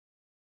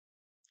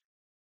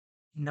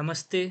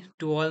Namaste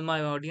to all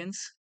my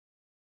audience.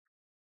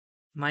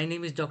 My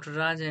name is Dr.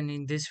 Raj, and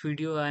in this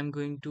video, I am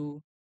going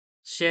to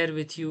share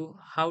with you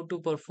how to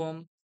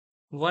perform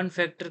one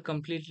factor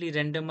completely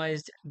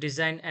randomized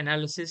design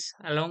analysis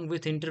along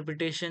with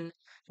interpretation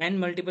and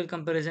multiple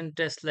comparison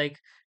tests like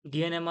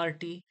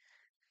DNMRT,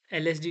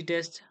 LSD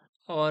test,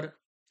 or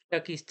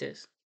Tucky's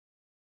test.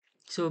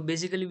 So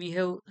basically, we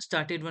have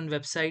started one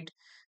website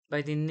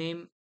by the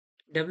name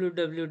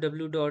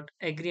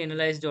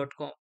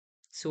www.agrianalyze.com.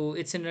 So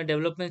it's in a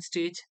development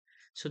stage.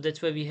 So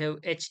that's why we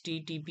have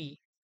HTTP.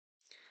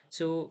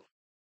 So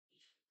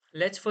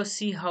let's first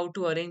see how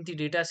to arrange the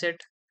data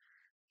set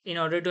in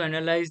order to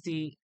analyze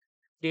the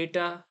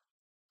data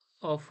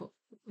of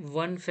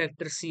one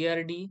factor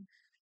CRD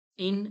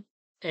in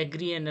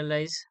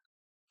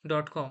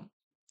agrianalyze.com.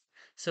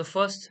 So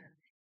first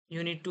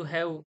you need to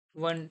have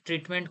one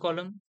treatment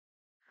column.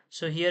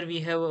 So here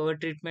we have our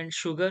treatment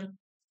sugar.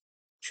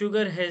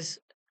 Sugar has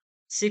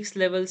six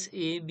levels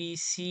A, B,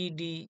 C,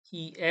 D,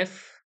 E,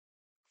 F,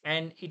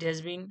 and it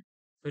has been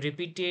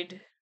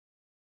repeated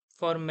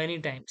for many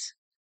times.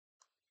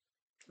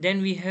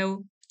 Then we have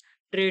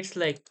traits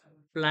like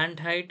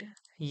plant height,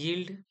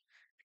 yield,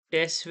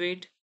 test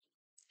weight,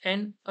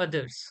 and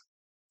others.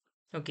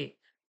 Okay,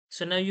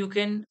 so now you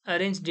can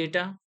arrange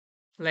data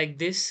like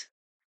this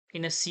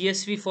in a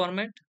CSV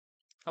format.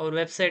 Our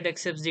website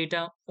accepts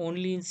data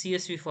only in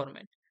CSV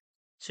format.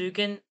 So you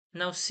can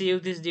now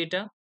save this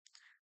data.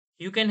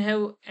 You can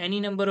have any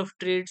number of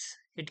traits,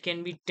 it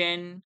can be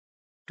 10,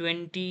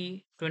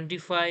 20,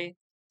 25.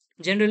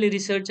 Generally,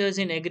 researchers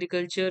in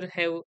agriculture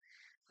have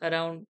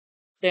around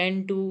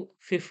 10 to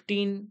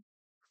 15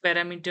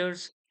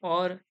 parameters,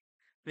 or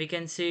we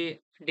can say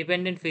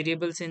dependent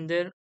variables in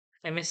their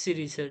MSc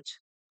research.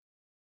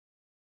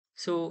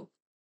 So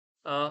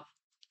uh,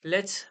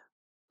 let's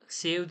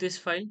save this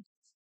file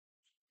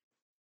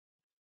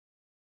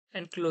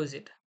and close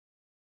it.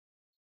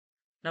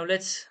 Now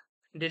let's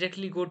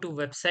directly go to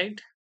website.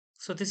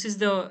 So this is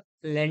the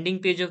landing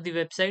page of the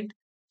website,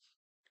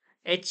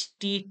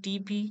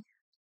 http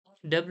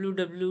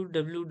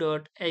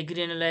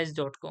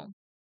www.agrianalyze.com.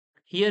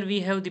 Here we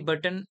have the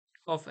button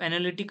of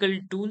analytical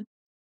tool.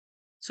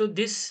 So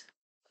this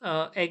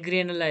Agri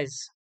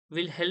Analyze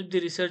will help the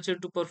researcher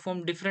to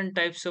perform different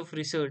types of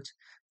research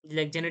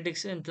like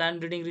genetics and plant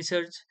breeding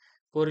research,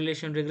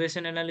 correlation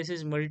regression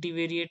analysis,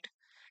 multivariate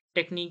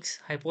techniques,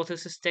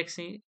 hypothesis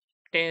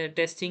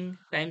testing,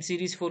 time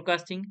series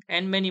forecasting,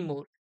 and many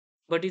more.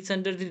 But it's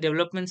under the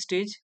development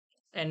stage,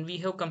 and we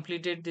have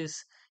completed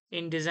this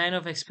in design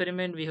of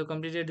experiment. We have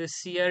completed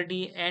this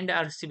CRD and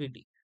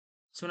RCBD.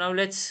 So now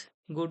let's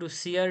go to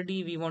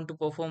CRD. We want to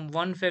perform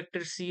one factor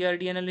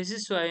CRD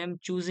analysis. So I am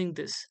choosing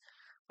this.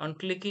 On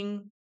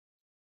clicking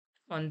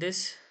on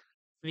this,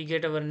 we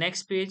get our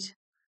next page.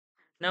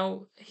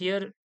 Now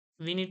here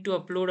we need to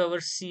upload our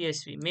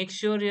CSV. Make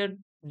sure your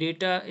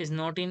data is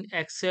not in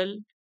Excel.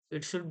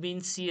 It should be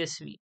in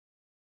CSV.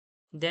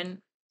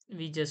 Then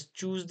we just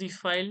choose the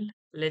file.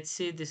 Let's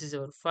say this is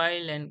our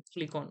file and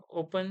click on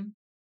open.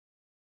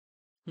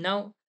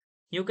 Now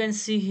you can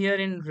see here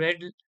in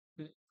red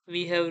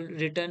we have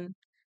written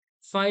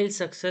file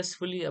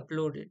successfully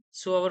uploaded.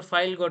 So our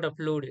file got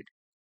uploaded.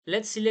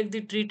 Let's select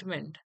the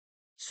treatment.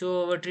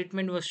 So our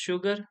treatment was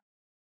sugar.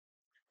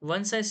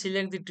 Once I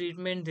select the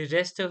treatment, the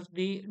rest of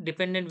the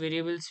dependent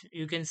variables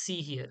you can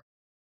see here.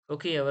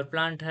 Okay, our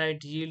plant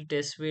height, yield,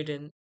 test weight,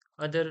 and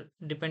other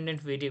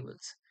dependent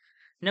variables.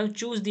 Now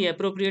choose the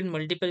appropriate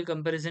multiple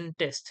comparison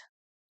test.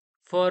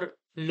 For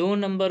low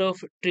number of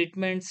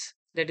treatments,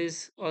 that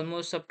is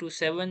almost up to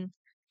 7,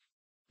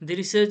 the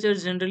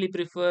researchers generally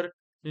prefer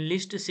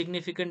least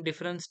significant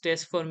difference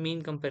test for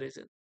mean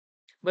comparison.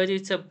 But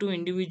it's up to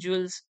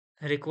individuals'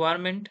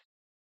 requirement.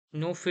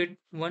 No fit,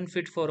 one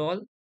fit for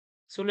all.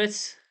 So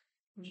let's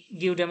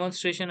give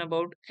demonstration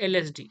about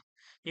LSD.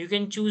 You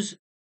can choose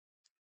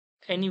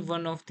any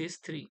one of these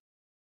three.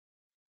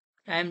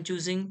 I am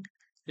choosing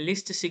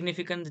least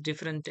significant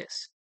difference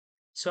test.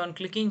 So on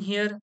clicking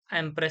here, I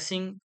am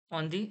pressing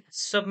on the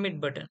submit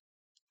button.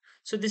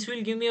 So this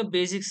will give me a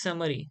basic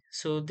summary.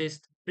 So these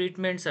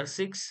treatments are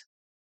 6,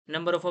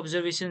 number of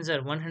observations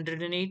are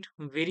 108,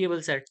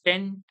 variables are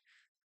 10,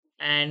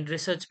 and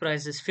research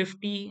price is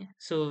 50.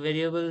 So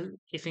variable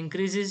if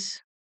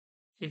increases,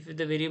 if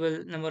the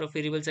variable number of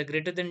variables are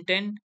greater than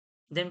 10,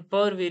 then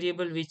per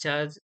variable we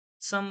charge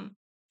some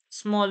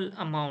small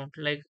amount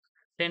like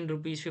 10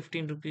 rupees,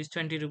 15 rupees,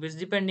 20 rupees,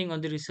 depending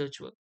on the research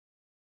work.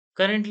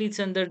 Currently it's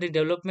under the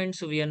development,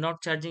 so we are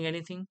not charging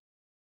anything.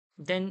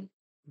 Then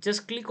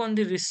just click on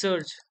the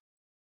research.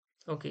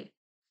 Okay,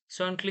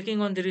 so on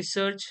clicking on the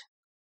research,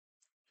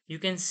 you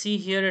can see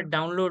here a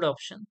download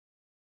option.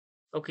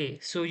 Okay,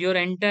 so your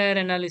entire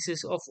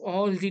analysis of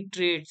all the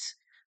traits,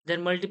 their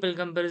multiple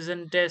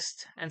comparison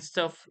tests and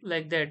stuff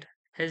like that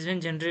has been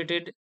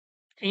generated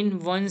in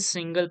one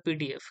single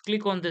PDF.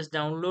 Click on this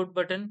download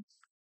button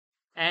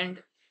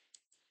and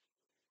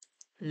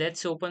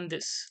let's open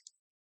this.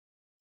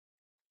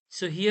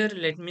 So here,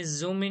 let me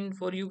zoom in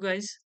for you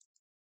guys.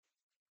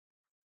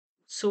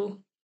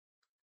 So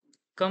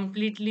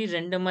completely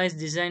randomized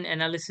design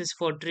analysis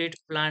for trait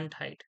plant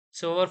height.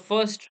 So our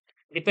first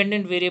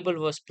dependent variable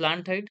was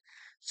plant height.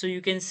 So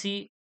you can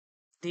see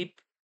the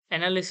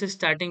analysis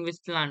starting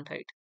with plant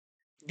height.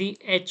 The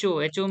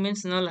HO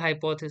means null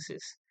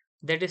hypothesis.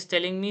 That is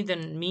telling me the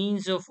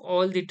means of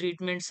all the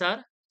treatments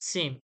are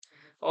same.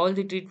 All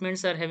the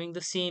treatments are having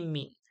the same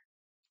mean.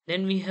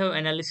 Then we have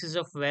analysis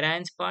of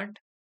variance part.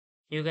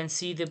 You can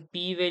see the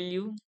p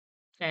value,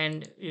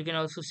 and you can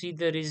also see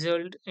the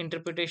result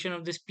interpretation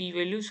of this p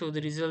value. So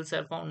the results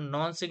are found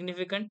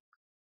non-significant.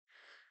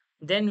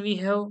 Then we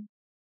have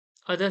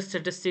other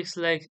statistics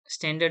like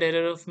standard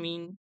error of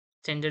mean,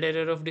 standard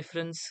error of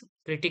difference,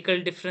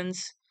 critical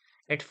difference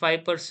at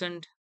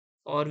 5%,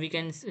 or we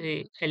can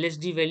say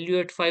LSD value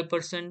at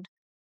 5%,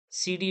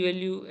 CD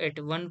value at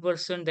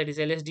 1%, that is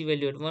LSD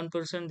value at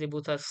 1%, they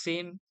both are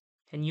same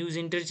and used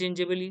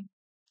interchangeably.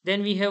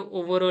 Then we have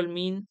overall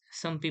mean,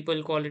 some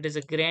people call it as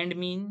a grand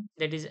mean,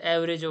 that is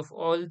average of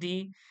all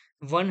the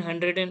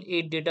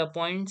 108 data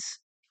points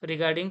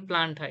regarding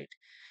plant height.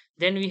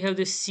 Then we have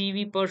the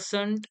CV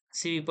percent.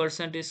 CV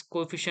percent is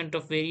coefficient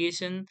of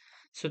variation,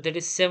 so that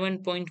is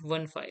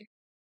 7.15.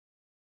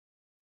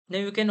 Now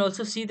you can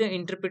also see the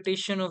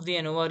interpretation of the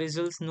ANOVA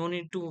results. No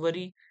need to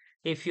worry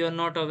if you are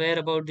not aware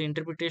about the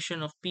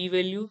interpretation of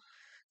p-value.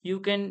 You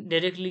can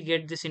directly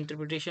get this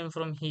interpretation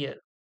from here.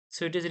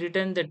 So it is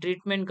written the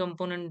treatment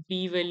component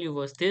p-value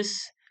was this.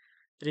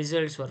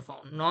 Results were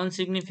found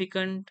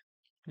non-significant.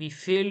 We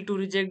failed to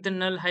reject the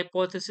null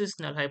hypothesis.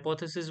 Null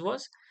hypothesis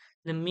was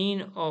the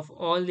mean of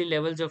all the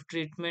levels of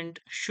treatment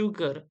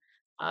sugar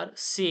are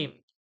same,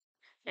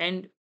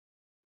 and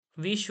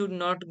we should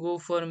not go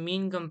for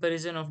mean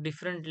comparison of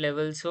different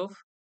levels of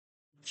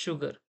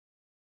sugar.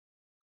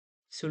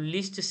 So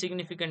least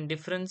significant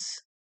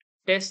difference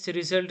test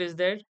result is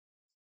that,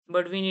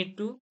 but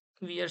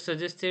we are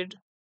suggested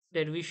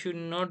that we should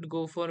not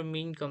go for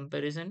mean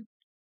comparison,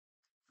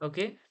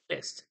 okay,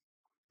 test.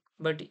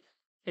 But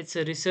it's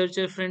a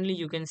researcher friendly.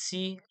 You can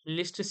see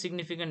list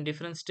significant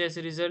difference test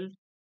result.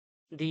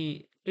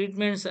 The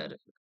treatments are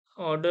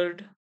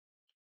ordered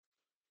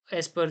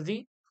as per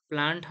the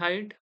plant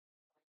height.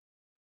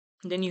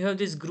 Then you have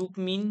this group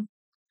mean.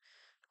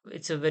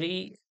 It's a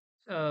very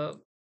uh,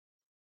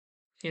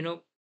 you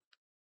know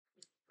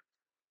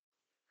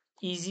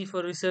easy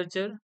for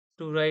researcher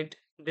to write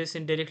this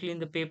in directly in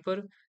the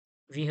paper.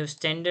 We have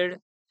standard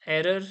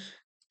error,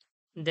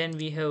 then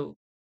we have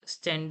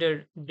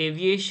standard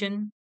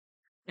deviation,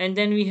 and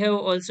then we have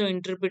also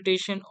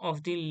interpretation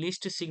of the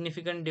least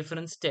significant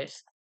difference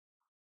test.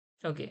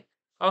 Okay.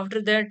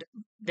 After that,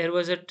 there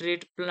was a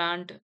trait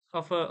plant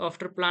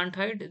after plant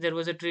height, there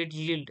was a trait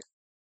yield.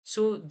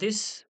 So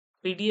this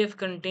PDF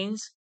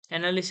contains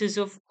analysis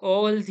of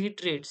all the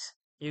traits.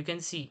 You can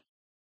see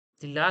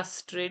the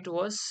last trait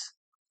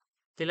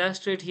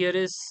here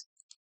is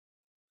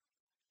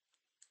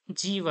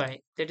GY,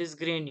 that is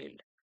grain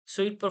yield.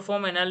 So it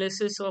perform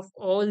analysis of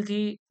all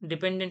the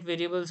dependent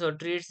variables or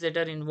traits that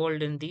are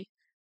involved in the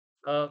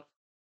uh,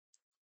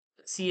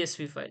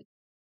 CSV file.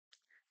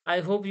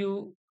 I hope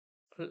you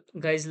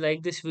guys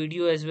like this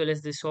video as well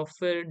as the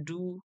software.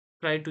 Do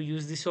try to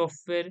use the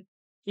software.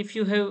 If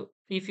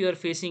you are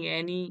facing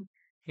any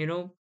you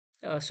know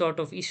sort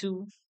of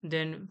issue,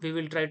 then we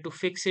will try to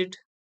fix it.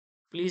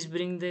 Please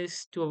bring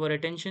this to our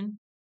attention,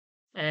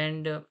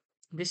 and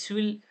this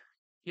will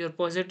your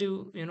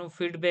positive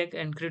feedback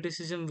and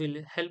criticism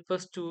will help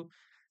us to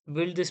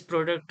build this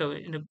product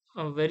in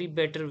a very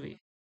better way.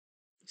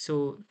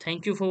 So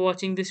thank you for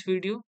watching this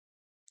video.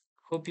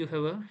 Hope you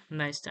have a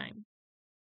nice time.